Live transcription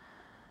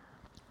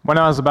When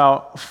I was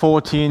about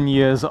 14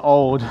 years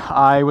old,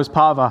 I was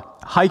part of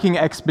a hiking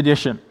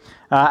expedition,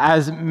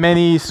 as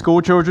many school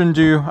children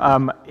do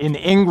in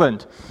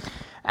England.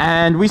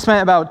 And we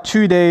spent about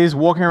 2 days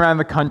walking around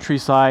the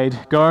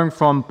countryside, going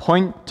from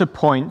point to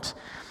point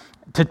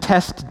to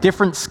test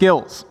different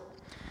skills.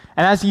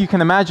 And as you can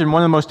imagine,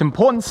 one of the most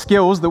important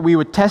skills that we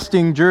were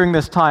testing during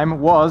this time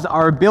was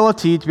our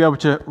ability to be able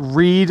to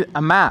read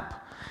a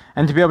map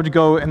and to be able to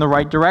go in the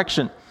right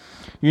direction.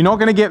 You're not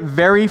going to get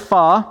very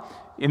far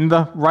in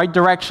the right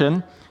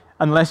direction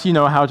unless you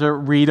know how to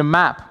read a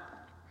map.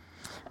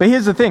 But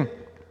here's the thing.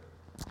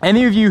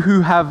 Any of you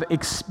who have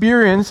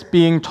experienced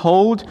being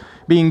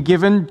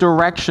given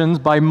directions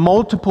by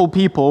multiple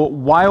people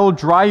while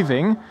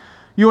driving,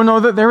 you will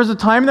know that there is a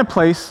time and a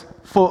place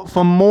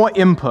for more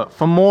input,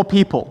 for more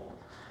people.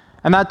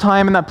 And that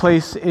time and that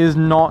place is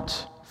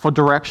not for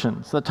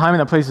directions. That time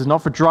and that place is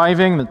not for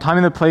driving. The time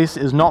and the place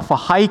is not for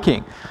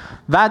hiking.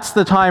 That's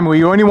the time where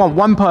you only want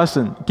one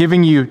person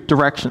giving you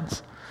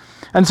directions.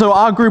 And so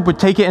our group would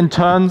take it in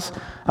turns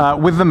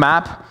with the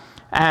map,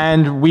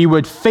 and we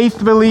would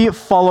faithfully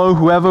follow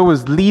whoever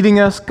was leading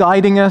us,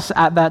 guiding us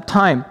at that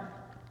time.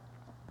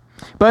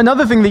 But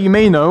another thing that you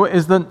may know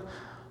is that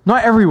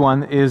not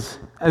everyone is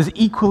as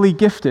equally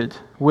gifted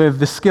with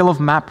the skill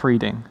of map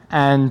reading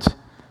and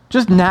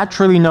just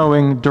naturally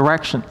knowing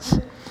directions.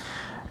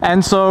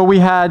 And so we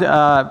had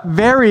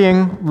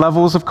varying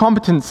levels of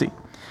competency.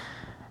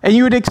 And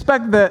you would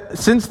expect that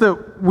since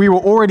we were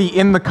already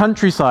in the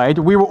countryside,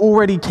 we were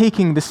already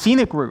taking the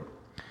scenic route.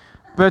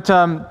 But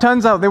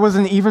turns out there was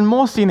an even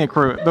more scenic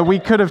route that we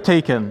could have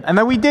taken, and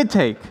that we did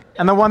take,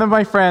 and that one of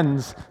my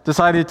friends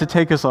decided to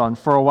take us on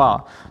for a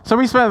while. So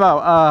we spent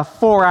about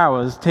 4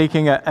 hours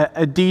taking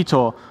a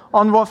detour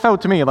on what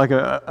felt to me like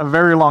a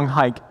very long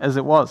hike as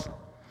it was.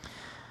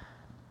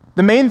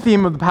 The main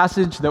theme of the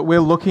passage that we're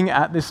looking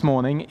at this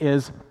morning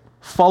is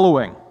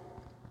following.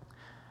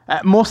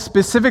 More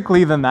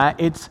specifically than that,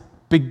 it's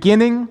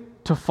beginning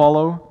to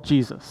follow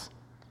Jesus.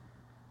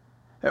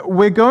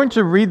 We're going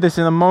to read this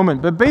in a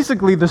moment, but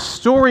basically the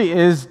story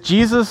is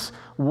Jesus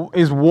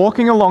is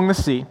walking along the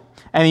sea,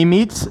 and he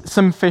meets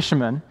some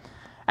fishermen,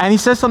 and he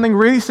says something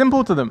really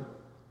simple to them.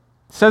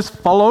 He says,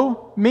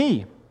 "Follow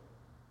me."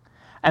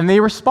 And they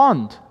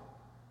respond.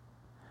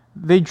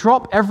 They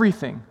drop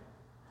everything,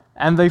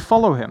 and they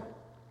follow him.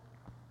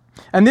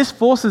 And this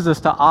forces us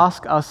to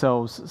ask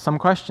ourselves some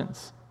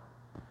questions.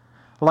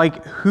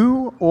 Like,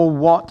 who or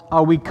what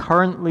are we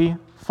currently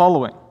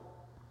following?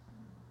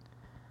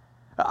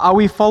 Are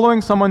we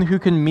following someone who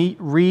can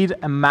read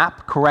a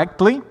map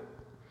correctly?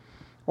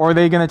 Or are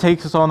they going to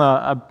take us on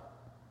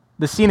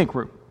the scenic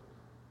route?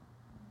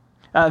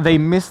 Are they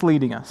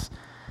misleading us?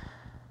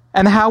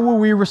 And how will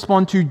we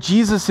respond to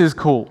Jesus'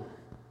 call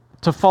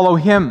to follow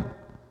him?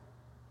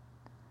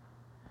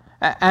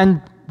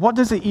 And what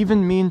does it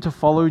even mean to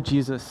follow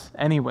Jesus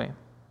anyway?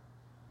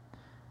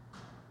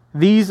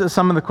 These are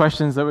some of the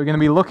questions that we're going to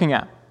be looking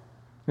at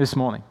this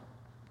morning.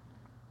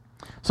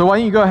 So why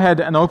don't you go ahead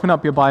and open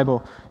up your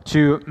Bible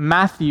to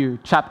Matthew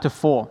chapter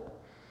 4,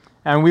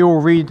 and we will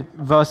read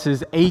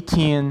verses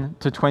 18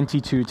 to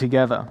 22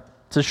 together.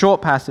 It's a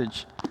short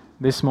passage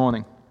this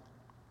morning.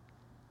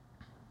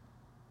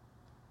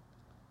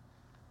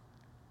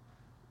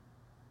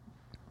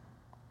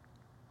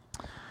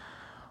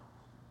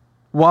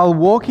 While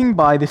walking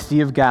by the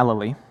Sea of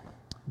Galilee,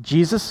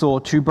 Jesus saw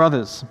two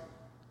brothers,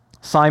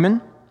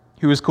 Simon,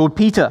 who was called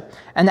Peter,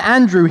 and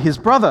Andrew, his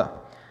brother,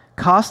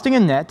 casting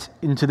a net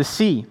into the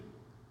sea,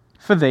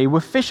 for they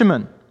were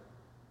fishermen.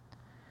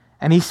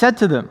 And he said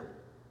to them,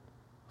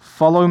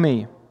 "Follow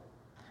me,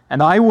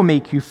 and I will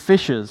make you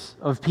fishers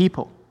of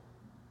people."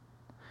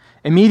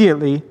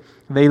 Immediately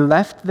they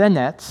left their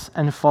nets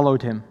and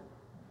followed him.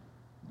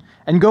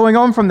 And going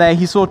on from there,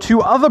 he saw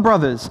two other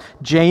brothers,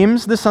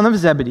 James the son of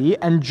Zebedee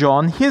and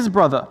John his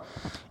brother,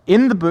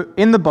 in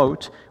the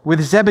boat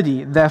with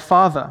Zebedee their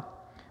father,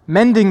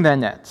 mending their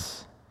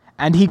nets,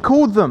 and he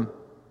called them.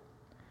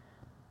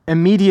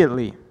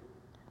 Immediately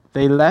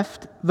they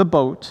left the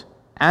boat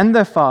and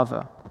their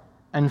father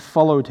and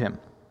followed him.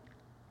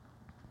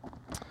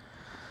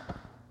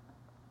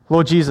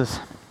 Lord Jesus,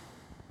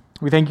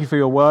 we thank you for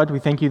your word. We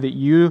thank you that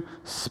you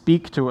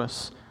speak to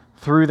us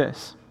through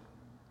this.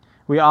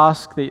 We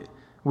ask that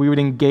we would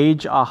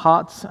engage our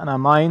hearts and our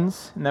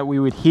minds, and that we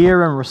would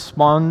hear and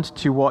respond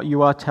to what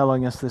you are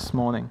telling us this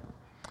morning.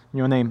 In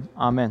your name,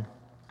 amen.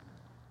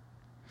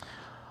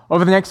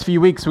 Over the next few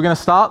weeks, we're going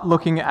to start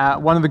looking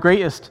at one of the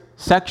greatest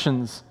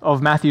sections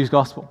of Matthew's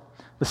Gospel,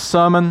 the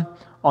Sermon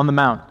on the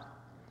Mount.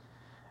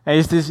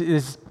 It's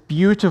this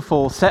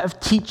beautiful set of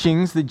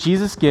teachings that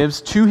Jesus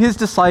gives to his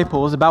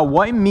disciples about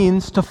what it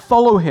means to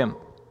follow him.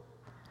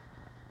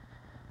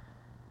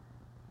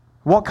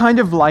 What kind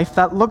of life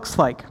that looks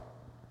like.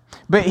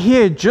 But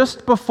here,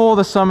 just before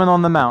the Sermon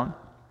on the Mount,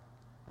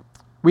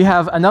 we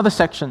have another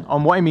section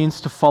on what it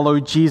means to follow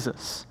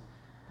Jesus.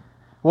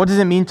 What does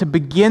it mean to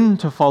begin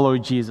to follow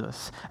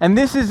Jesus? And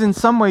this is in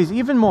some ways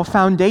even more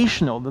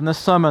foundational than the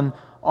Sermon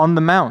on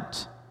the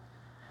Mount.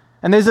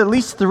 And there's at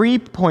least 3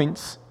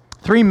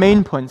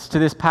 main points to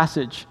this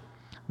passage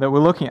that we're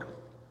looking at.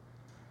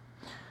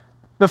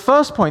 The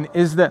first point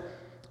is that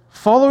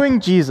following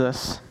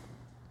Jesus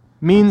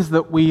means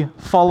that we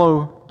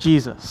follow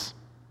Jesus.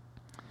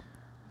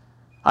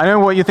 I know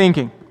what you're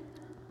thinking.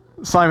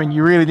 Simon,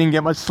 you really didn't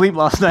get much sleep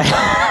last night.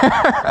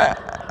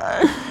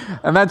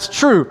 And that's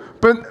true,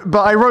 but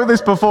I wrote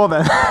this before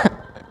then.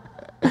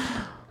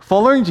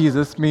 Following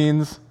Jesus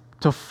means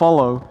to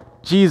follow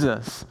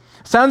Jesus.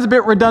 Sounds a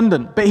bit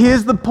redundant, but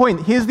here's the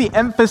point. Here's the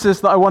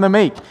emphasis that I want to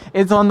make.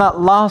 It's on that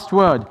last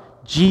word,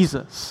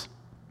 Jesus.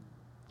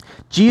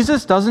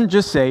 Jesus doesn't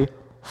just say,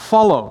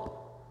 follow.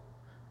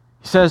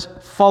 He says,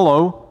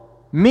 follow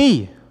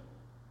me.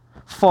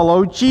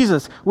 Follow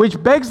Jesus.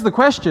 Which begs the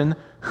question,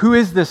 who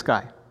is this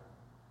guy?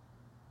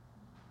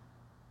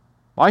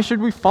 Why should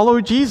we follow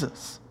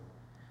Jesus?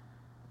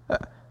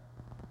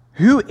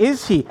 Who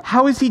is he?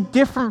 How is he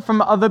different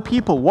from other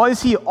people? What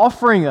is he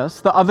offering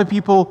us that other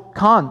people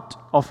can't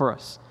offer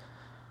us?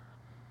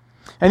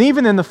 And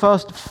even in the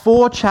first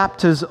 4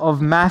 chapters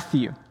of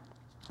Matthew,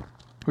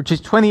 which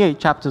is 28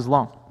 chapters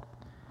long,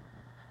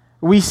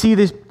 we see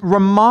this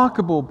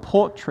remarkable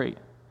portrait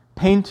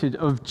painted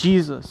of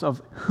Jesus,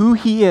 of who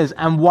he is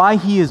and why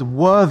he is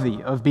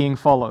worthy of being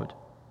followed.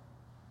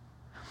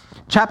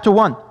 Chapter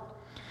 1,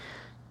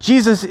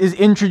 Jesus is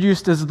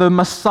introduced as the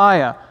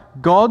Messiah,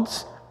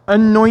 God's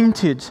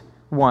anointed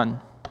one,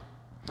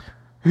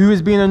 who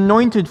has been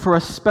anointed for a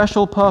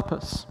special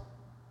purpose.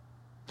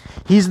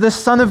 He's the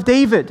son of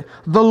David,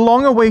 the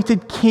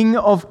long-awaited King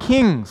of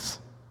Kings.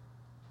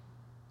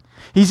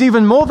 He's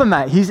even more than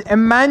that. He's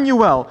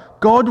Emmanuel,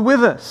 God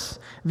with us,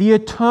 the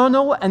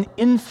eternal and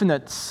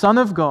infinite Son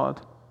of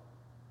God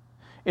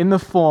in the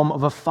form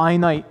of a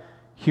finite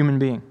human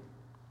being.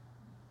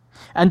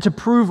 And to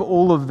prove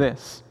all of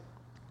this,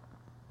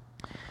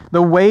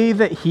 the way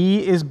that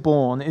he is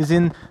born is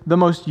in the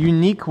most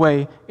unique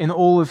way in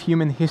all of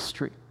human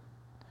history,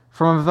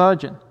 from a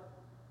virgin.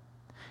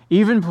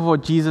 Even before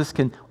Jesus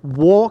can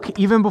walk,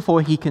 even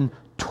before he can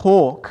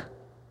talk,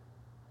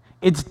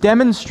 it's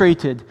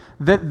demonstrated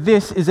that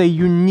this is a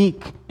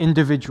unique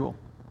individual.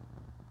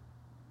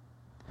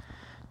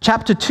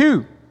 Chapter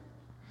 2,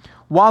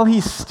 while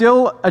he's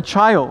still a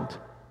child,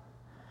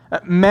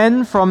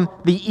 men from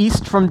the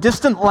east, from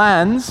distant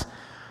lands,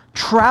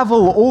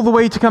 travel all the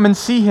way to come and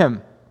see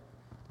him,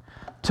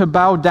 to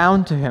bow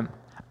down to him,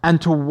 and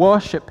to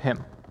worship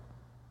him.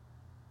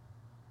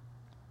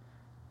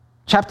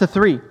 Chapter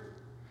 3,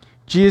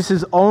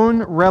 Jesus'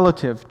 own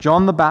relative,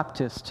 John the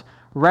Baptist,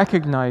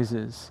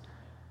 recognizes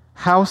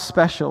how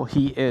special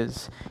he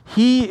is.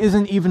 He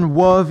isn't even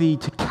worthy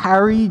to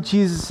carry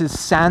Jesus'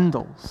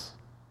 sandals.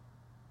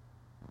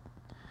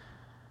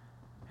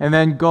 And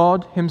then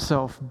God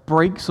himself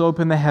breaks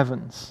open the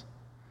heavens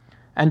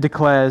and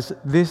declares,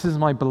 "This is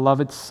my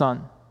beloved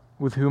Son,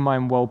 with whom I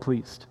am well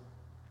pleased."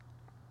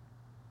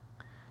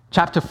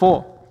 Chapter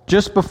 4,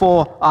 just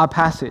before our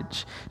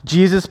passage,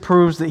 Jesus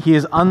proves that he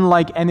is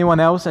unlike anyone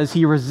else as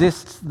he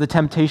resists the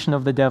temptation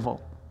of the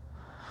devil.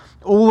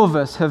 All of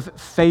us have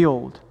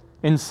failed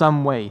in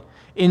some way,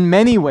 in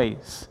many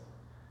ways,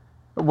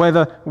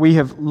 whether we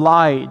have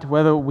lied,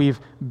 whether we've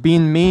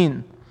been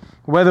mean,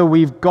 whether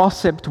we've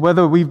gossiped,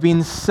 whether we've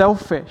been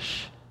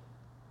selfish,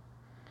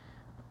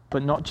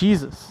 but not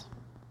Jesus.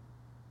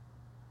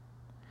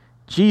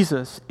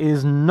 Jesus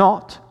is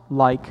not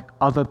like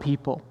other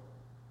people.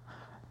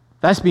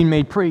 That's been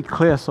made pretty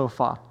clear so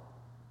far.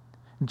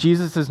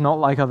 Jesus is not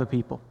like other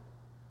people.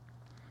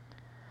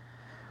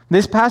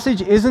 This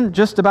passage isn't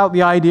just about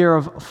the idea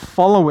of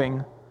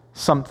following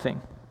something,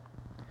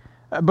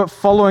 but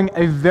following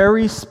a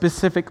very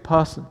specific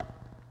person.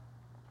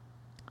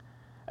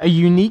 A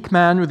unique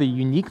man with a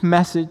unique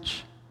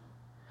message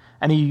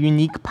and a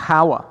unique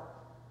power.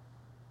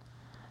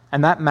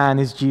 And that man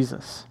is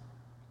Jesus.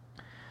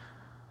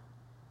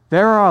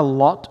 There are a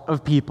lot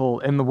of people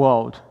in the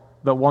world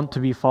that want to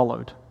be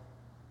followed.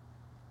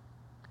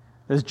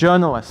 There's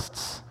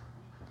journalists,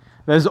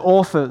 there's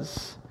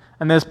authors,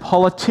 and there's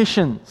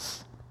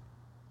politicians.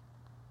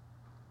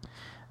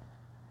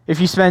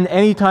 If you spend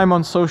any time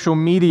on social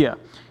media,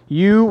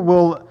 you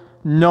will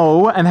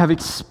know and have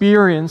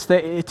experienced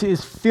that it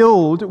is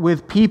filled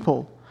with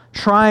people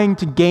trying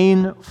to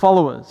gain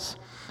followers,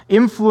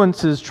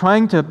 influencers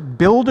trying to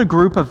build a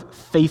group of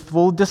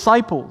faithful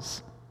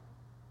disciples.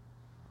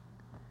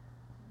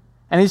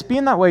 And it's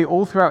been that way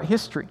all throughout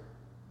history.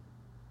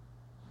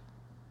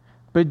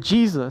 But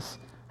Jesus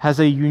has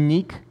a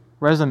unique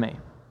resume.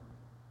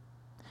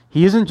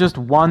 He isn't just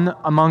one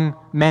among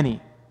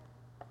many.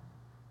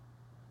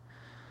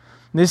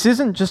 This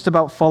isn't just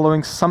about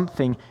following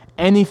something,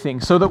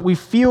 anything, so that we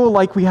feel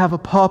like we have a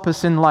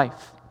purpose in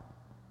life.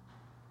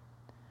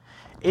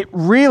 It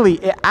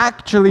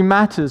actually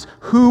matters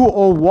who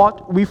or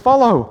what we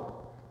follow.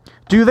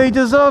 Do they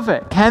deserve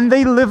it? Can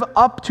they live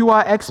up to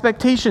our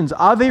expectations?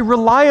 Are they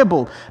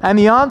reliable? And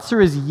the answer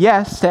is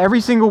yes to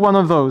every single one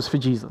of those for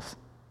Jesus.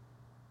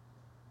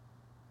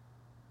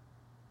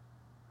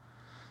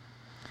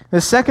 The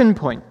second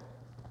point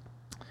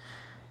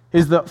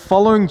is that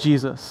following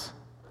Jesus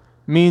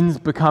means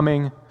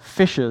becoming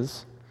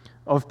fishers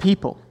of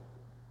people.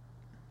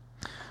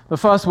 the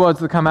first words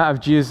that come out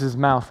of Jesus'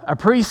 mouth are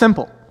pretty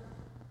simple.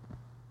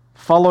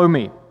 Follow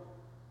me.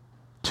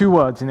 2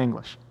 words in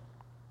English.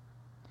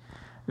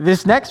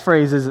 This next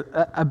phrase is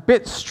a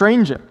bit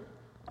stranger.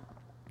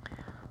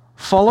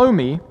 Follow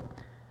me,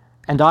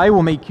 and I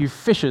will make you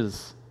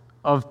fishers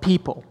of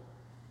people.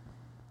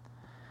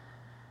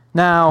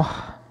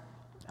 Now,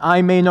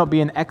 I may not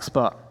be an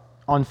expert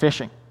on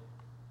fishing.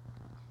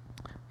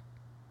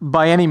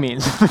 By any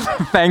means.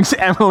 Thanks,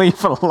 Emily,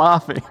 for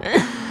laughing.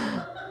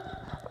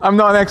 I'm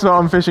not an expert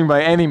on fishing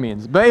by any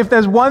means. But if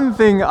there's one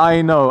thing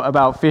I know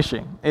about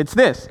fishing, it's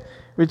this,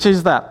 which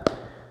is that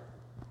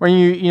when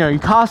you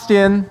cast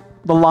in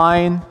the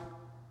line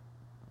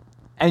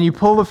and you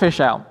pull the fish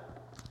out,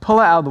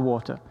 pull it out of the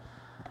water,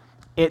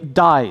 it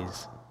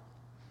dies.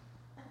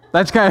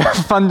 That's kind of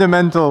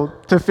fundamental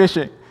to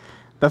fishing.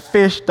 The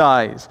fish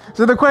dies.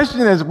 So the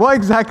question is, what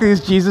exactly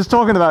is Jesus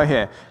talking about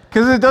here?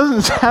 Because it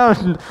doesn't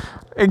sound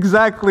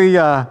exactly,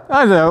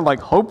 like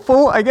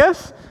hopeful, I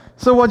guess.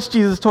 So what's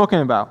Jesus talking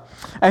about?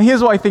 And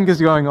here's what I think is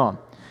going on.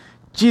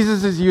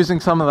 Jesus is using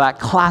some of that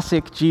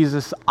classic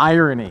Jesus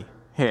irony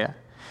here.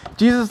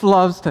 Jesus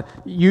loves to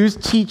use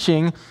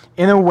teaching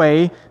in a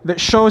way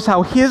that shows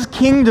how his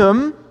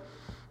kingdom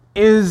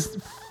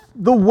is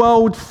the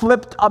world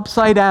flipped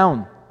upside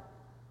down.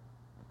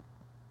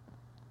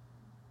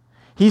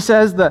 He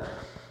says that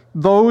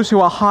those who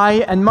are high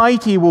and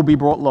mighty will be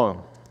brought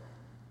low,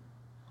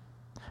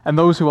 and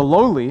those who are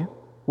lowly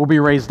will be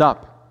raised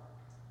up.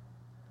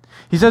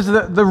 He says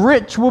that the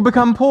rich will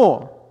become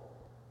poor,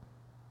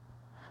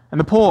 and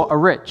the poor are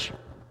rich.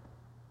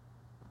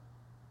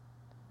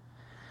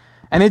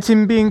 And it's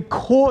in being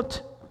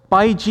caught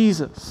by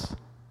Jesus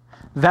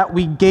that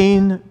we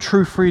gain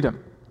true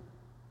freedom.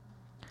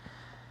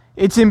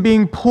 It's in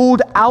being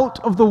pulled out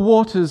of the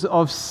waters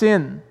of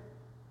sin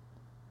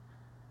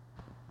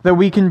that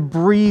we can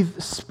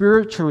breathe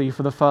spiritually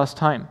for the first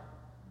time.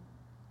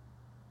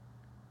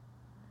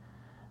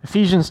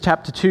 Ephesians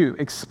chapter 2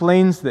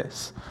 explains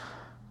this.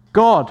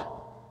 God,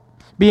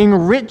 being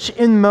rich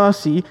in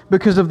mercy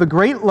because of the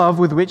great love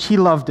with which he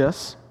loved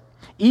us,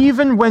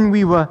 even when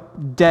we were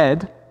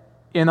dead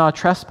in our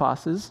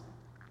trespasses,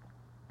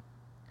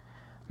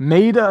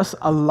 made us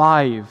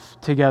alive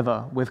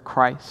together with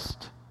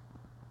Christ.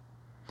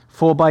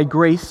 For by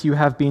grace you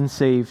have been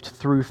saved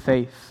through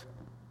faith.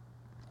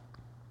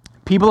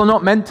 People are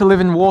not meant to live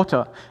in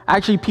water.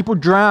 Actually, people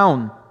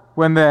drown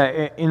when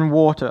they're in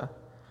water,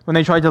 when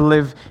they try to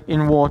live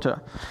in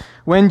water.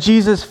 When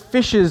Jesus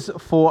fishes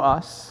for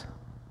us,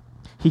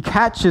 he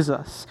catches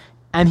us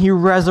and he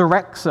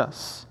resurrects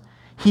us.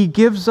 He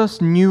gives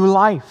us new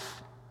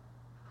life.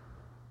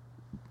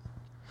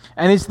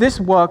 And it's this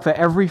work that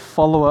every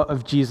follower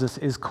of Jesus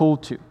is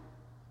called to.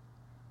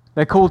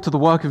 They're called to the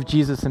work of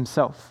Jesus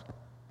himself,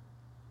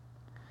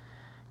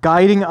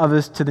 guiding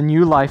others to the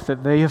new life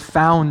that they have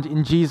found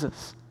in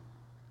Jesus.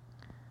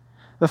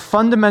 The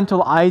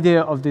fundamental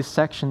idea of this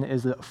section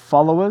is that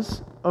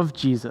followers of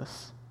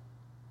Jesus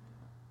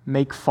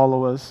make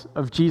followers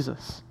of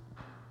Jesus.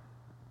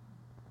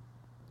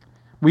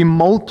 We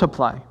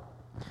multiply.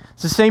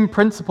 It's the same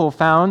principle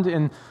found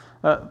in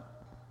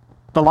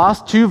the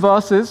last 2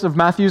 verses of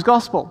Matthew's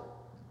Gospel,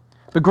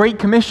 the Great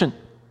Commission.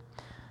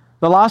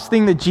 The last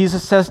thing that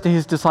Jesus says to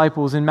his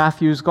disciples in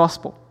Matthew's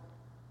Gospel.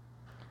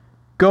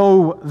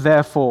 Go,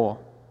 therefore,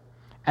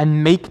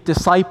 and make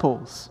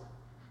disciples,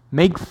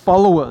 make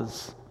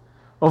followers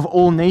of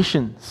all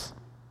nations.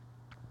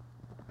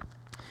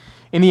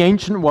 In the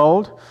ancient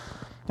world,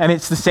 and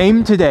it's the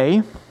same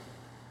today,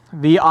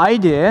 the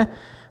idea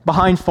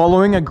behind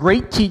following a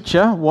great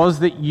teacher was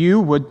that you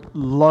would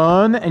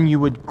learn and you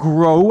would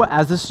grow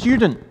as a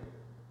student.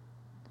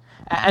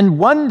 And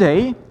one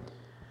day,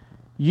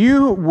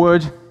 you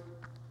would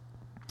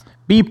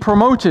be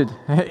promoted,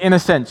 in a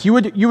sense. You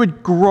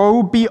would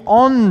grow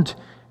beyond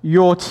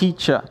your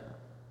teacher.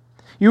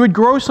 You would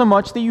grow so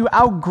much that you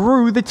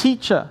outgrew the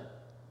teacher.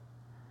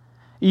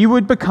 You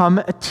would become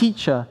a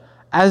teacher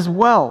as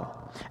well.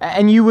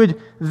 And you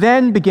would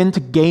then begin to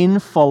gain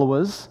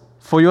followers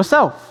for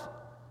yourself.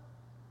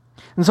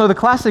 And so the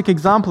classic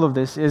example of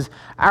this is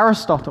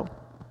Aristotle,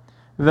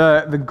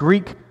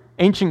 the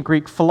ancient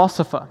Greek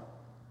philosopher,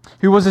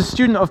 who was a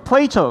student of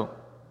Plato,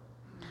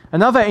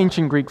 another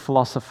ancient Greek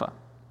philosopher.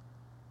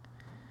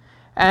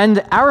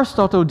 And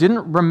Aristotle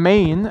didn't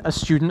remain a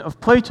student of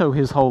Plato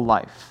his whole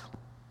life.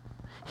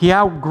 He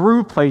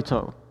outgrew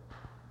Plato.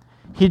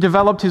 He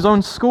developed his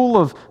own school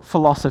of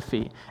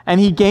philosophy, and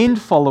he gained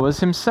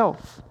followers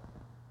himself.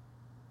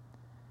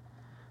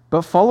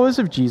 But followers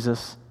of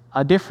Jesus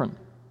are different.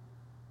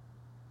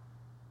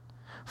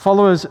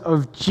 Followers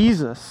of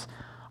Jesus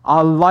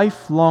are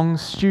lifelong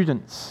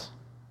students.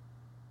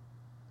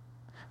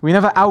 We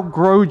never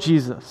outgrow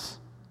Jesus.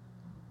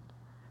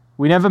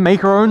 We never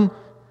make our own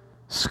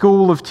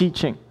school of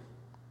teaching.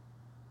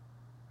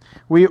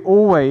 We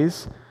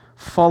always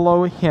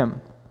follow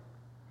him.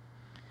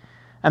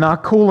 And our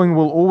calling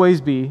will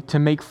always be to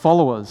make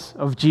followers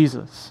of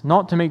Jesus,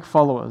 not to make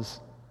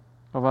followers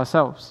of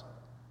ourselves.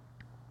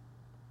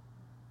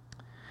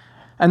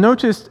 And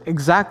notice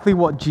exactly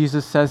what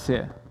Jesus says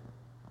here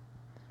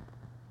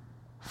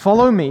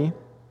Follow me,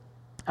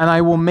 and I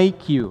will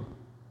make you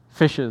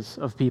fishers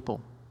of people.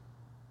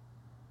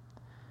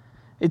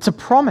 It's a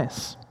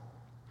promise.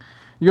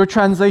 Your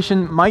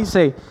translation might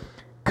say,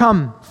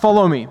 come,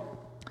 follow me,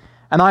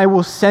 and I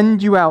will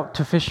send you out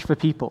to fish for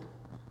people.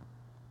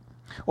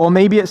 Or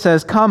maybe it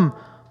says, come,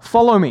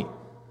 follow me,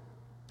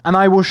 and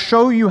I will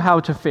show you how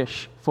to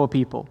fish for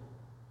people.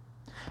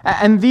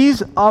 And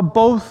these are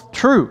both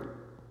true.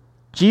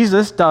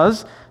 Jesus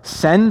does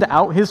send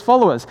out his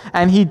followers,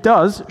 and he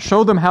does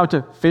show them how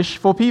to fish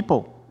for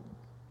people.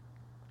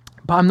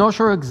 But I'm not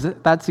sure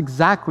that's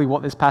exactly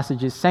what this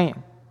passage is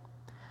saying.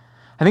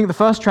 I think the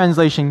first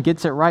translation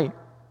gets it right.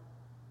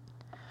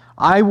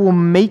 I will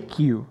make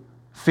you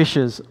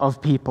fishers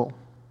of people.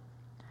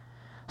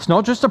 It's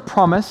not just a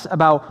promise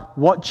about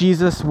what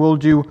Jesus will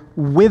do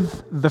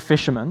with the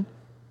fishermen,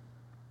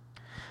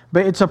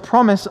 but it's a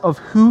promise of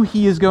who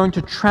he is going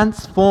to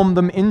transform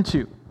them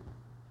into.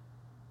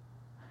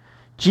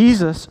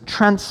 Jesus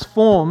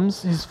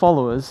transforms his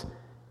followers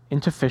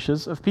into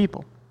fishers of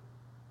people.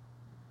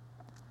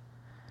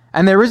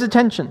 And there is a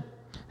tension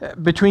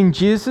between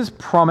Jesus'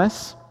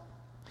 promise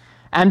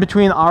and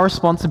between our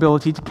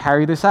responsibility to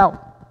carry this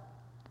out.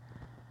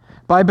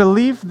 But I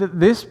believe that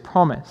this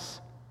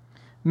promise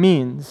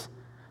means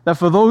that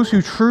for those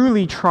who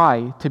truly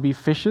try to be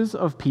fishers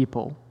of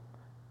people,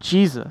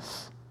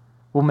 Jesus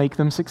will make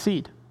them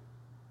succeed.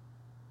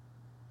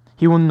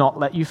 He will not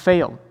let you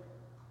fail.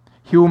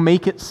 He will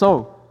make it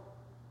so.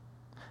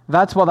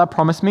 That's what that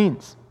promise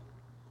means.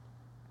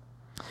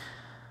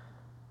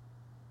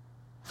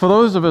 For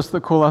those of us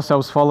that call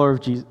ourselves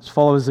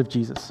followers of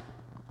Jesus,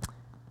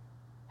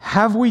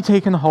 have we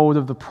taken hold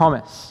of the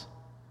promise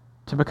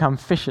to become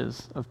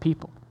fishers of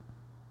people?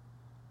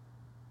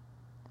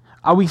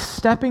 Are we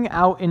stepping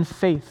out in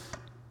faith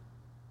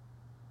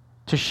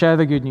to share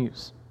the good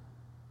news?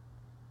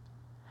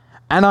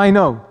 And I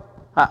know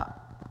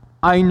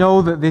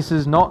that this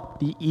is not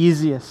the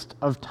easiest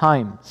of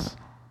times.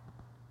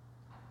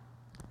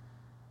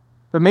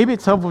 But maybe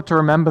it's helpful to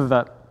remember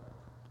that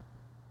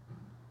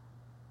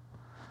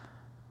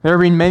there have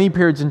been many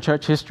periods in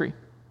church history,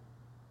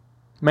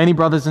 many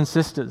brothers and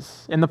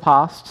sisters in the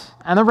past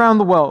and around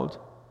the world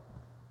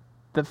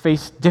that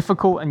face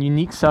difficult and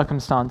unique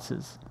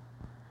circumstances.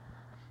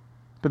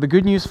 But the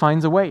good news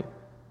finds a way.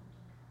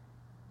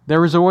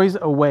 There is always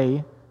a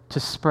way to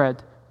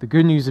spread the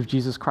good news of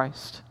Jesus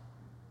Christ.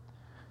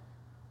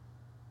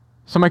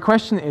 So my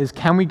question is,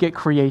 can we get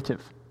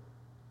creative?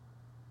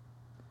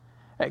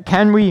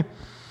 Can we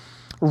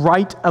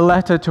write a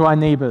letter to our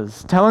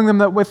neighbors, telling them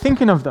that we're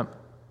thinking of them,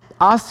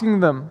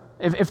 asking them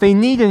if they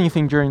need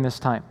anything during this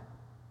time?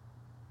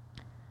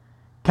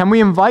 Can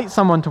we invite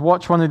someone to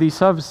watch one of these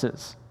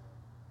services?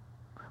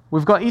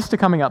 We've got Easter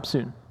coming up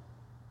soon.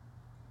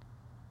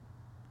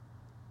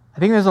 I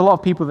think there's a lot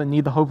of people that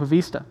need the hope of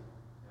Easter.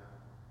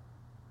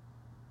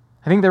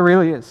 I think there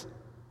really is.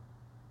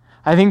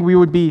 I think we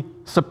would be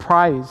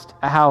surprised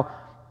at how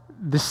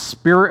the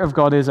Spirit of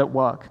God is at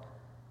work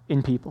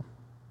in people.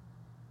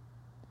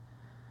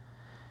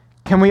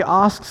 Can we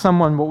ask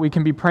someone what we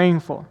can be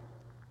praying for?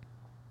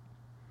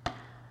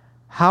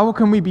 How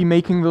can we be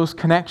making those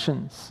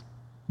connections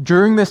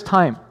during this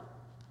time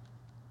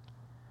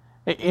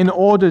in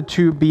order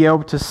to be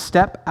able to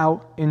step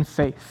out in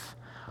faith?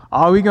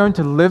 Are we going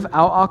to live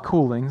out our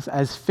callings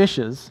as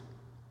fishers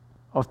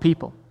of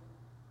people?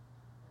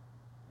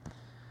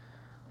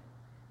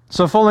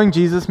 So following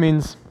Jesus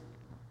means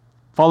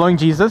following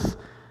Jesus,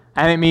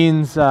 and it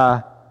means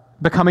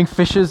becoming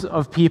fishers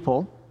of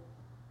people.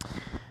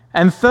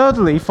 And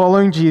thirdly,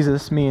 following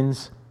Jesus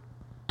means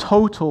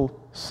total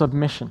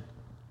submission.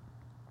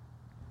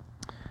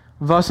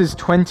 Verses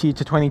 20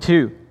 to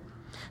 22.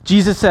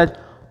 Jesus said,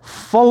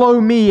 "Follow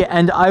me,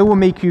 and I will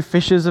make you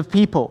fishers of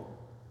people."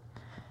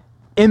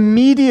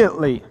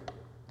 Immediately,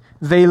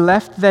 they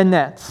left their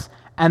nets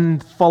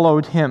and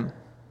followed him.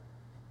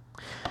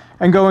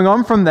 And going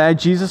on from there,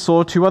 Jesus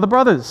saw two other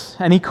brothers,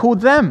 and he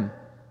called them.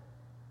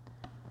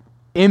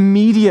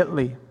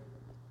 Immediately,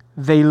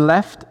 they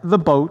left the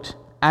boat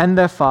and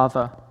their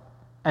father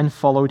and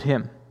followed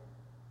him.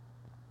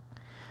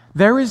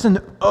 There is an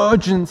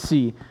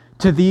urgency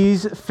to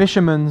these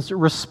fishermen's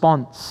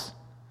response.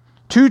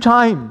 2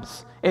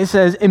 times it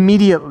says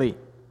immediately.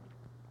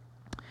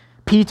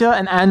 Peter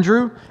and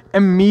Andrew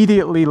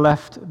immediately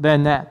left their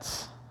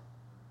nets.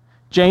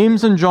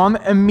 James and John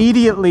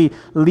immediately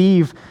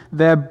leave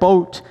their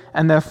boat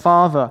and their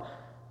father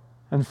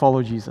and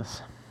follow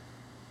Jesus.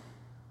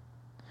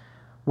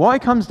 What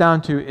it comes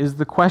down to is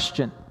the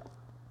question,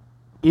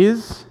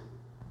 is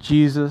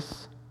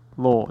Jesus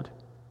Lord?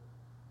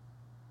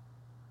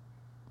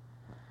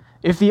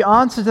 If the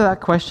answer to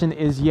that question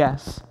is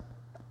yes,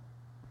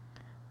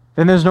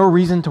 then there's no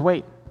reason to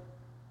wait.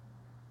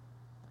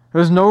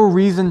 There's no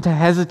reason to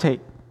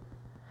hesitate.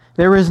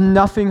 There is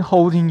nothing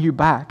holding you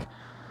back.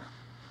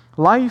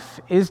 Life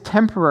is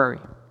temporary.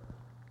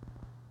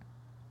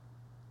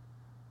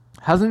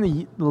 Hasn't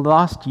the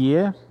last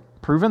year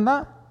proven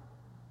that?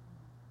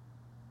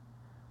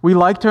 We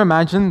like to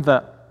imagine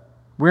that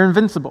we're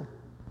invincible.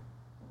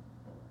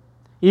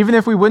 Even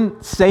if we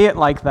wouldn't say it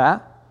like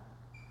that,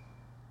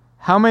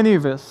 how many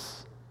of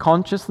us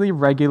consciously,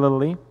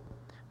 regularly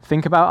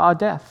think about our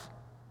death?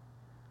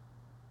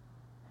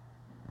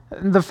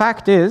 The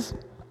fact is,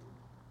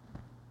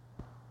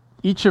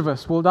 each of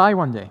us will die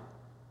one day.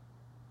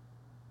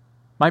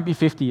 Might be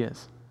 50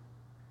 years,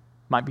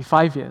 might be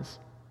 5 years,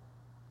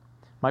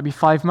 might be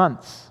 5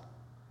 months,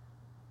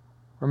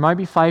 or it might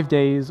be 5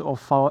 days or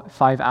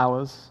 5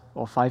 hours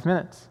or 5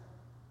 minutes.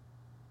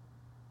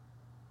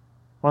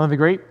 One of the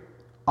great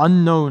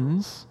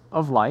unknowns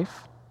of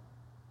life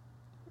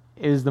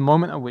is the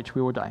moment at which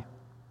we will die.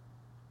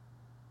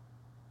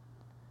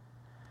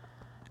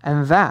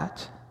 And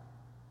that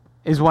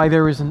is why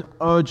there is an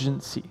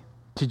urgency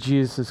to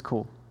Jesus'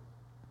 call.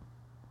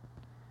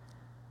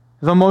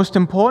 The most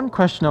important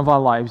question of our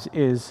lives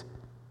is,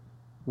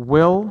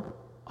 will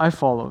I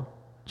follow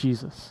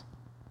Jesus?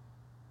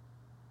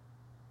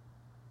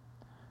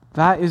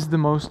 That is the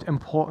most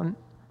important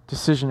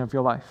decision of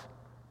your life.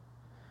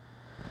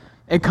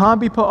 It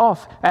can't be put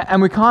off,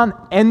 and we can't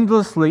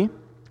endlessly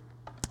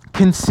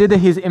consider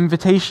his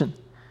invitation,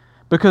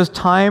 because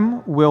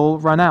time will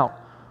run out.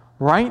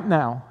 Right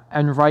now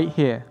and right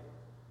here,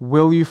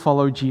 will you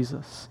follow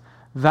Jesus?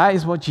 That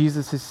is what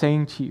Jesus is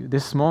saying to you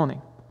this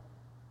morning.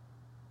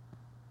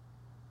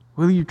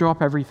 Will you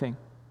drop everything?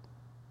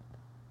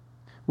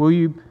 Will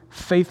you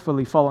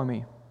faithfully follow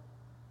me?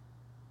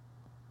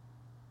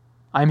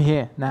 I'm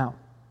here now.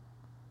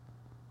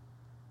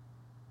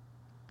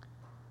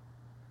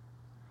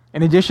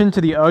 In addition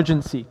to the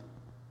urgency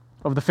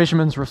of the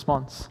fisherman's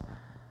response,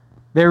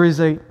 there is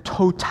a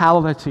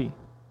totality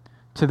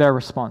to their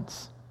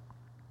response.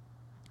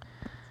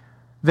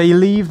 They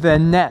leave their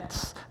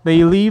nets,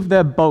 they leave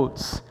their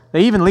boats,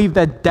 they even leave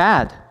their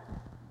dad.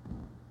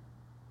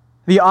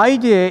 The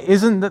idea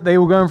isn't that they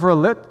were going for a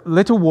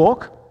little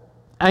walk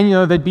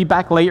and they'd be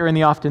back later in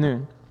the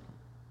afternoon.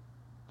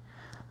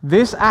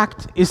 This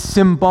act is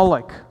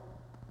symbolic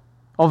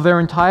of their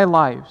entire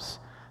lives.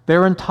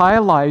 Their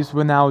entire lives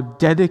were now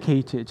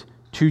dedicated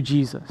to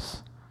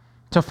Jesus,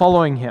 to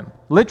following him.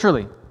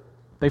 Literally,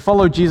 they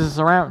followed Jesus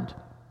around.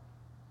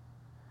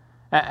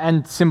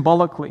 And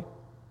symbolically,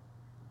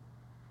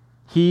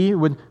 he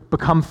would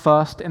become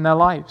first in their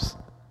lives.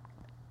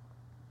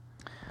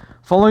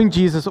 Following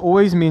Jesus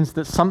always means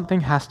that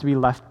something has to be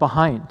left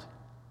behind.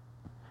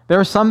 There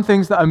are some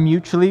things that are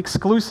mutually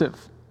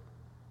exclusive.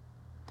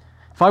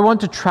 If I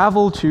want to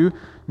travel to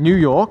New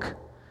York,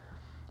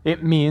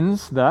 it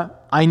means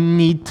that I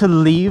need to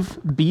leave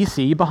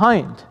BC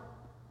behind.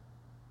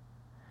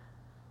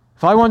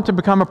 If I want to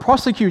become a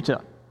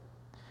prosecutor,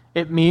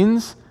 it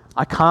means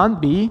I can't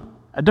be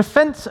a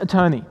defense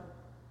attorney.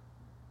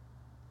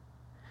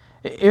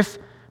 If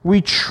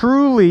we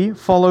truly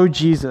follow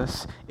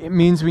Jesus, it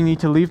means we need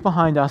to leave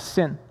behind our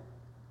sin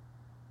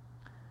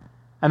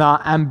and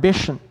our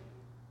ambition,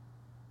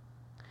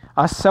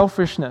 our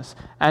selfishness,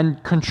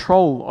 and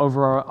control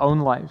over our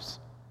own lives.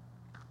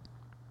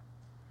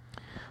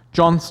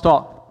 John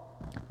Stott,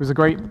 who was a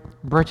great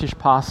British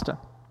pastor,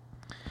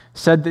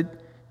 said that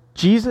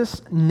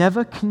Jesus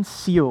never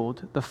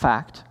concealed the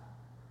fact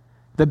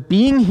that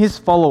being his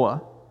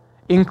follower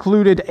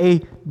included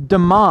a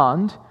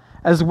demand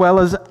as well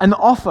as an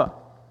offer.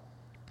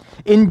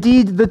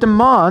 Indeed, the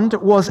demand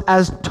was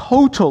as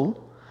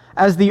total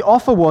as the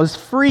offer was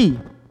free.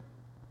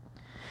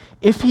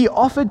 If he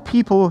offered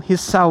people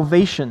his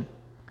salvation,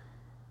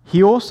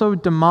 he also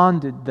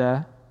demanded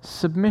their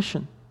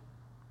submission.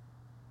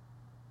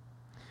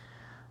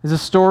 There's a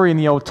story in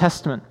the Old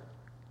Testament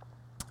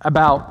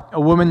about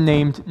a woman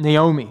named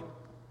Naomi.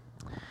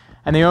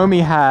 And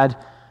Naomi had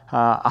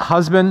a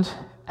husband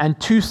and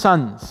 2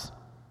 sons.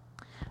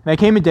 And there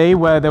came a day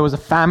where there was a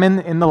famine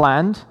in the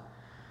land,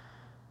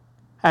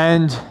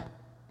 and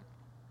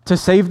to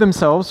save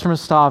themselves from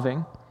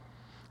starving,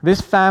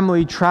 this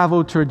family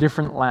traveled to a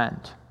different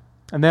land.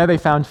 And there they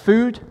found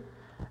food,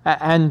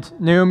 and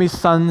Naomi's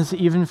sons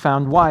even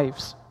found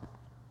wives.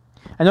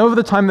 And over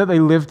the time that they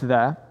lived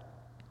there,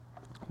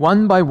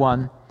 one by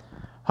one,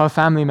 her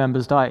family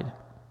members died.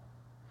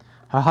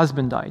 Her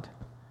husband died.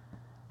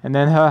 And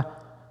then her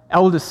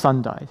eldest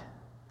son died.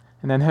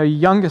 And then her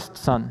youngest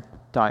son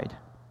died.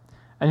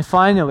 And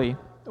finally,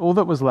 all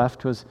that was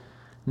left was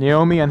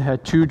Naomi and her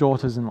 2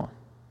 daughters-in-law.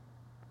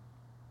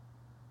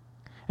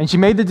 And she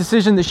made the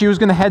decision that she was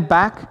going to head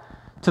back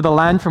to the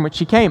land from which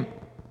she came.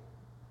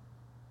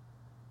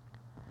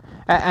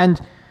 And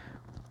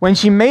when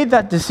she made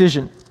that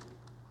decision,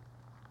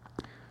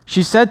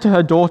 she said to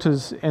her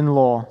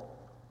daughters-in-law,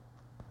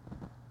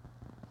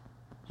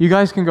 "You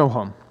guys can go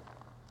home.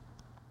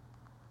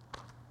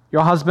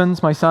 Your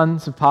husbands, my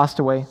sons, have passed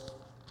away.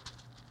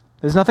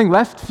 There's nothing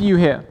left for you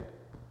here.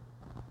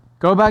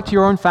 Go back to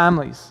your own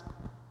families,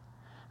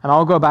 and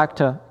I'll go back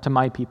to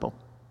my people."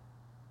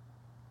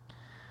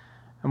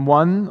 And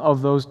one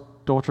of those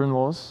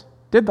daughter-in-laws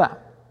did that.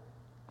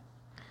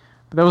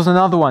 But there was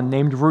another one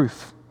named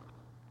Ruth.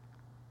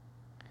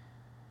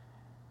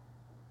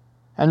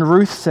 And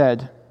Ruth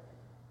said,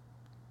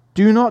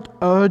 "Do not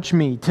urge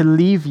me to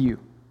leave you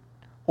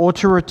or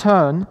to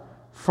return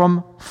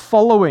from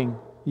following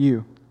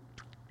you.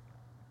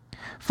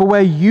 For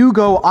where you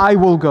go, I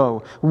will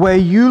go. Where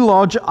you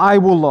lodge, I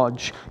will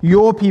lodge.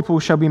 Your people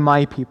shall be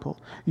my people.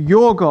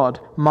 Your God,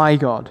 my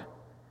God.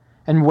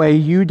 And where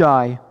you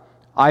die,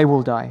 I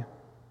will die.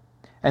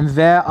 And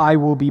there I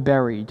will be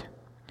buried.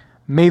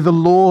 May the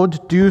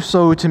Lord do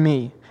so to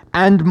me,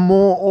 and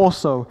more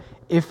also,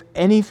 if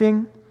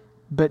anything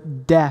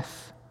but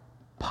death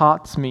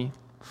parts me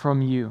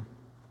from you.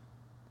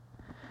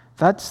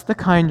 That's the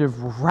kind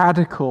of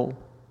radical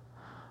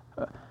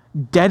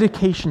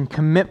dedication,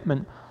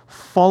 commitment,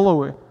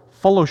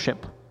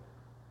 fellowship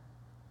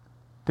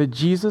that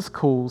Jesus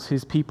calls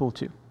his people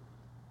to.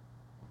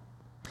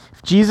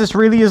 If Jesus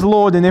really is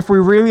Lord, and if we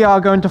really are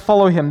going to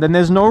follow him, then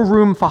there's no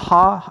room for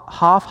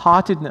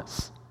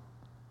half-heartedness.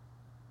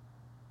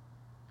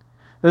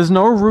 There's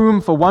no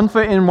room for one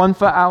foot in, one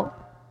foot out.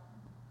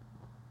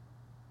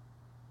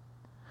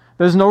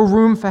 There's no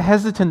room for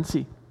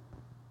hesitancy.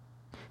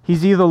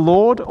 He's either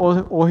Lord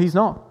or he's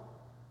not.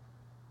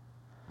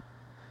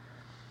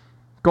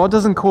 God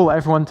doesn't call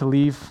everyone to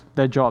leave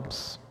their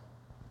jobs.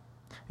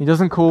 He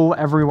doesn't call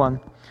everyone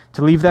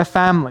to leave their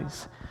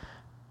families.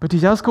 But he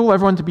does call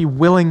everyone to be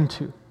willing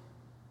to.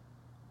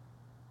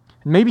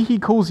 And maybe he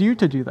calls you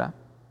to do that.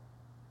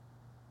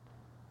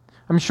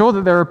 I'm sure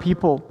that there are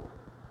people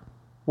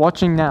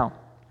watching now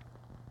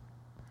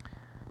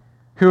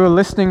who are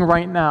listening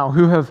right now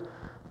who have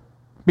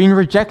been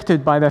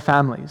rejected by their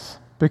families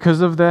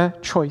because of their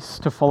choice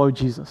to follow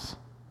Jesus.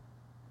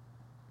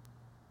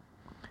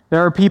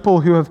 There are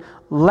people who have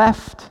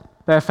left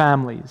their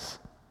families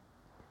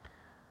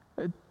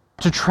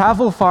to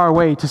travel far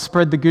away to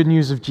spread the good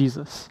news of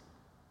Jesus.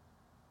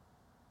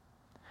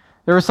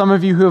 There are some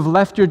of you who have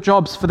left your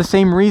jobs for the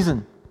same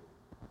reason.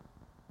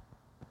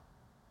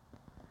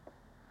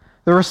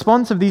 The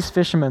response of these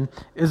fishermen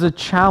is a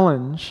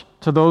challenge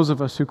to those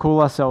of us who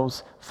call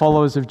ourselves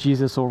followers of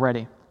Jesus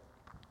already.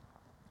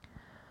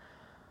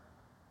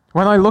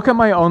 When I look at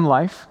my own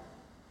life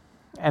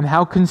and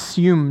how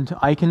consumed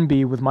I can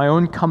be with my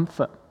own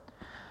comfort,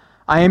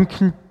 I am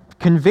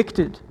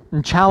convicted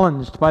and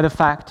challenged by the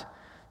fact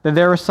that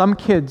there are some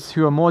kids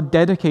who are more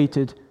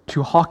dedicated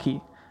to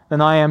hockey than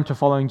I am to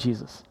following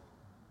Jesus.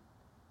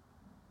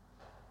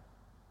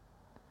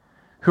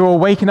 Who are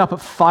waking up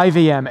at 5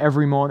 a.m.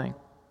 every morning.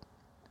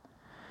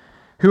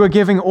 Who are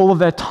giving all of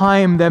their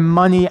time, their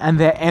money, and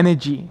their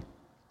energy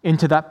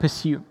into that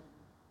pursuit.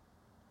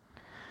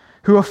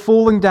 Who are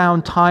falling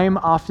down time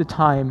after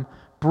time,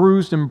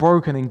 bruised and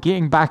broken, and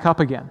getting back up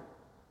again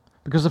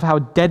because of how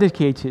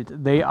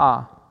dedicated they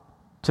are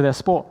to their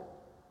sport.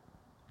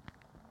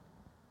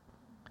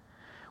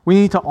 We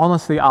need to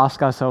honestly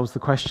ask ourselves the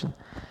question,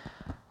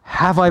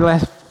 have I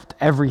left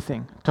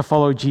everything to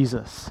follow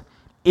Jesus?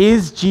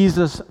 Is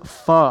Jesus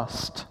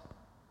first?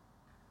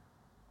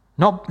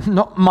 Not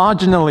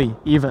marginally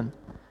even,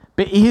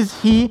 but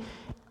is he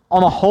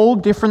on a whole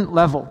different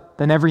level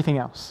than everything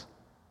else?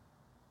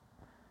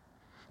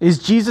 Is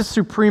Jesus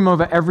supreme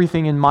over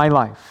everything in my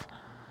life?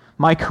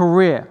 My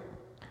career,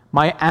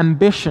 my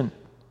ambition,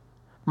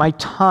 my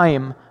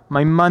time,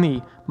 my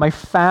money, my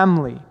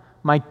family,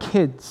 my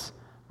kids,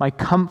 my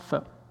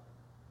comfort.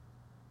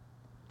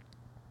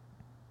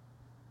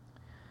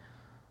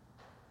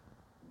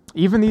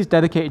 Even these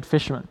dedicated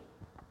fishermen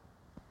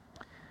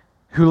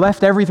who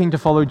left everything to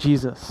follow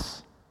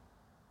Jesus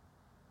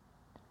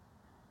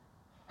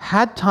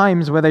had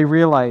times where they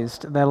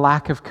realized their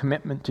lack of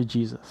commitment to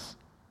Jesus.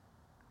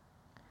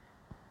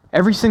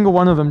 Every single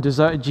one of them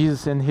deserted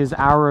Jesus in his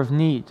hour of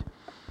need.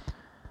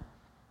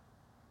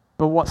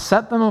 But what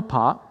set them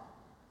apart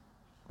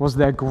was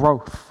their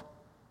growth.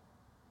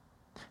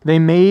 They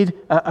made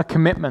a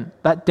commitment.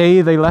 That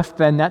day they left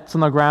their nets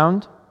on the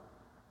ground,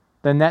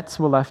 their nets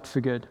were left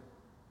for good.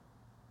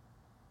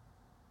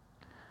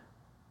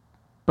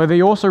 But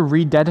they also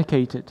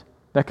rededicated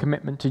their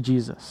commitment to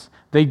Jesus.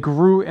 They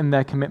grew in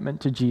their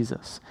commitment to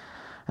Jesus.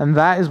 And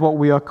that is what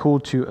we are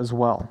called to as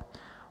well.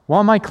 What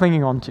am I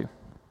clinging on to?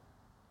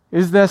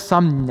 Is there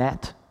some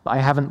net that I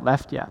haven't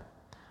left yet?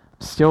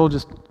 Still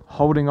just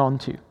holding on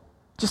to,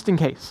 just in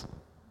case.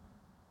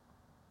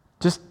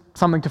 Just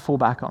something to fall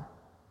back on.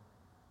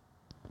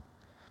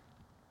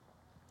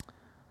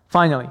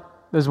 Finally,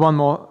 there's one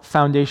more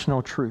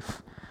foundational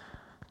truth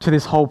to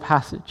this whole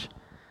passage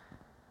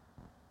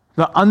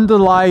that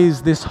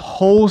underlies this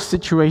whole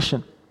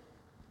situation,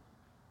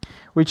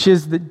 which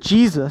is that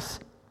Jesus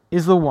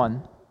is the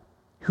one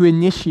who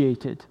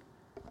initiated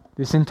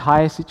this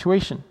entire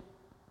situation.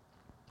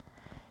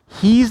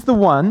 He's the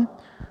one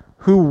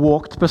who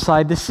walked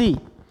beside the sea.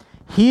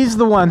 He's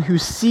the one who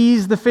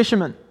sees the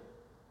fishermen.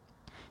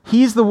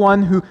 He's the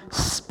one who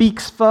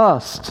speaks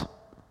first.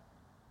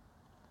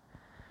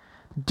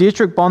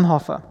 Dietrich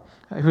Bonhoeffer,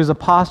 who was a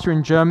pastor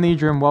in Germany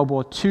during World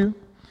War II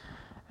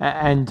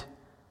and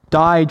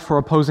died for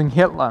opposing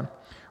Hitler,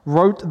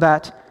 wrote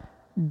that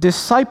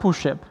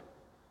discipleship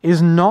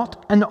is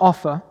not an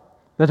offer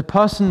that a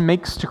person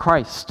makes to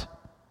Christ.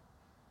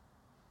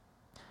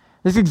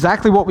 This is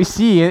exactly what we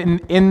see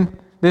in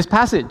this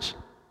passage.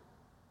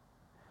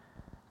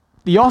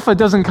 The offer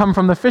doesn't come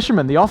from the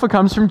fisherman. The offer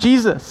comes from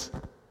Jesus.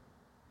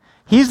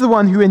 He's the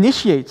one who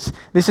initiates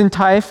this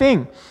entire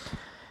thing.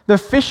 The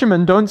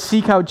fishermen don't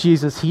seek out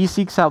Jesus, he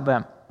seeks out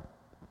them.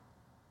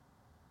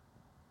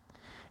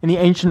 In the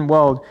ancient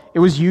world, it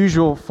was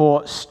usual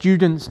for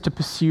students to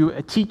pursue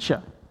a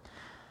teacher.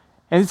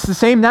 And it's the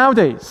same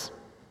nowadays.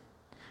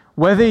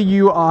 Whether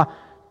you are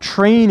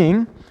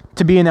training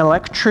to be an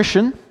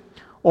electrician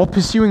or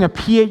pursuing a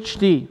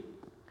PhD,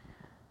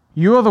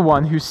 you are the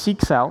one who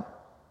seeks out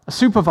a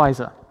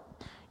supervisor.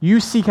 You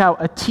seek out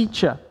a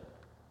teacher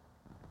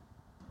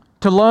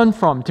to learn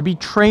from, to be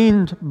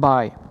trained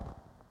by.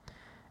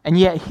 And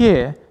yet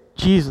here,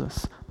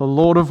 Jesus, the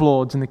Lord of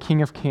Lords and the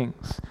King of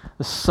Kings,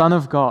 the Son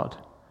of God,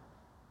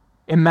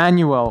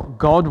 Emmanuel,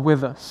 God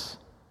with us,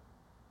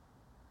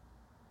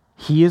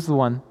 he is the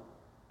one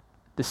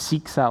that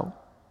seeks out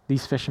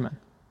these fishermen.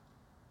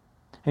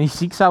 And he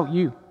seeks out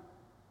you.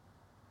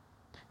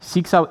 He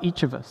seeks out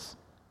each of us.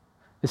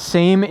 The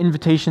same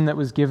invitation that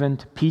was given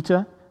to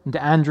Peter and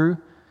to Andrew,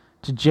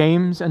 to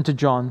James and to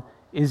John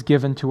is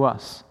given to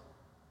us.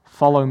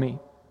 Follow me,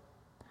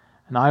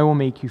 and I will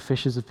make you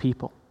fishers of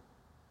people.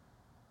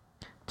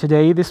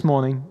 Today, this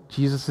morning,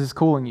 Jesus is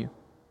calling you.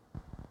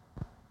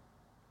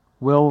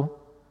 Will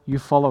you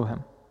follow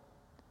him?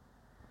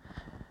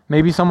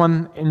 Maybe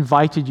someone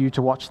invited you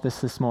to watch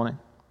this morning.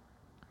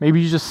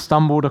 Maybe you just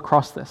stumbled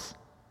across this.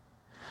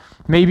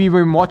 Maybe you've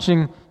been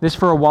watching this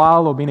for a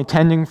while or been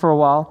attending for a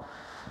while,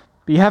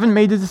 but you haven't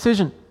made a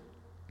decision.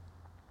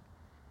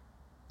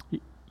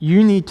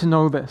 You need to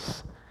know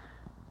this.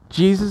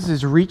 Jesus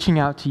is reaching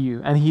out to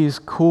you and he is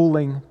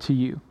calling to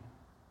you.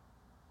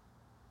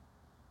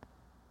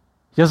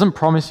 He doesn't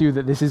promise you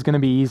that this is going to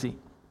be easy.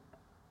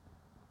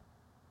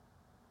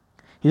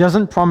 He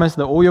doesn't promise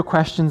that all your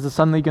questions are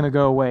suddenly going to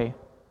go away.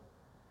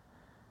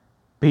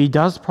 But he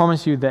does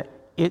promise you that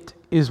it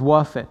is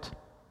worth it.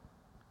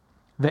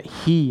 That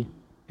he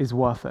is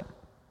worth it.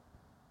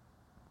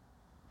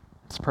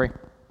 Let's pray.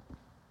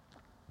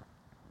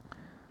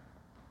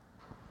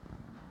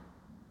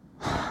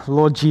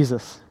 Lord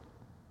Jesus,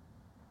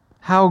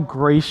 how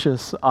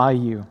gracious are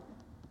you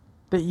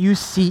that you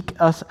seek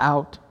us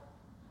out.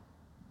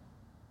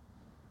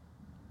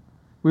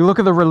 We look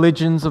at the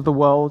religions of the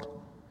world,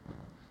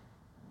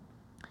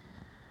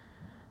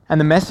 and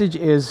the message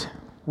is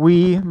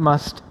we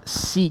must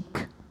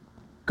seek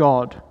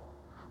God.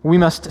 We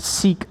must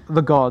seek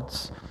the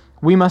gods.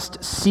 We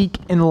must seek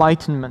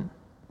enlightenment.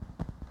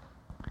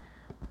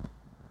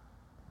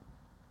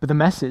 But the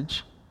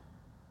message,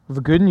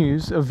 the good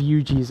news of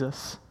you,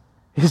 Jesus,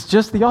 is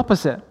just the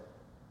opposite.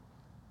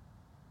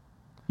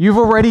 You've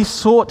already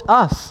sought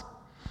us.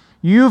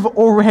 You've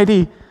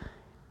already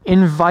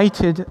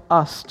invited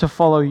us to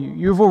follow you.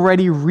 You've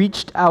already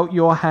reached out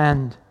your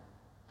hand.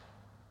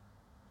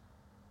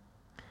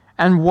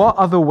 And what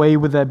other way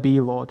would there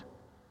be, Lord?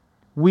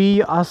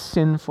 We are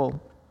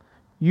sinful.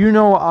 You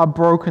know our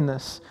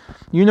brokenness.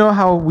 You know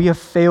how we have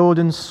failed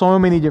in so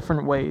many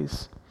different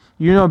ways.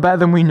 You know better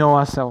than we know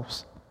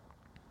ourselves.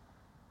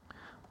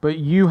 But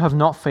you have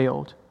not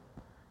failed.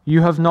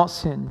 You have not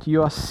sinned.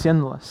 You are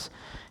sinless.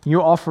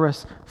 You offer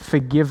us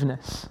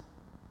forgiveness.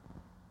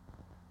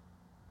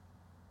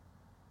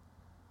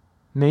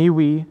 May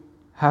we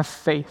have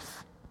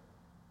faith.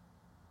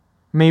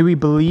 May we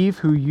believe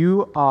who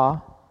you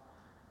are,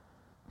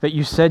 that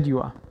you said you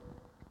are.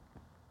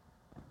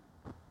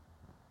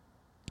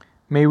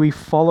 May we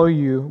follow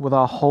you with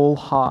our whole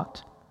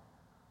heart.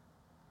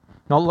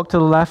 Not look to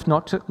the left,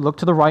 not to look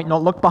to the right,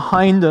 not look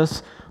behind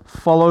us.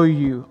 Follow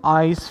you,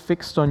 eyes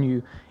fixed on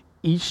you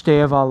each day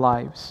of our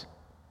lives.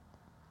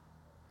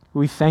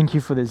 We thank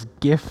you for this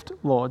gift,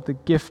 Lord, the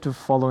gift of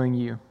following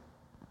you.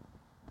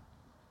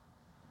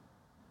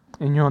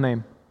 In your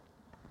name,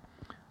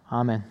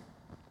 amen.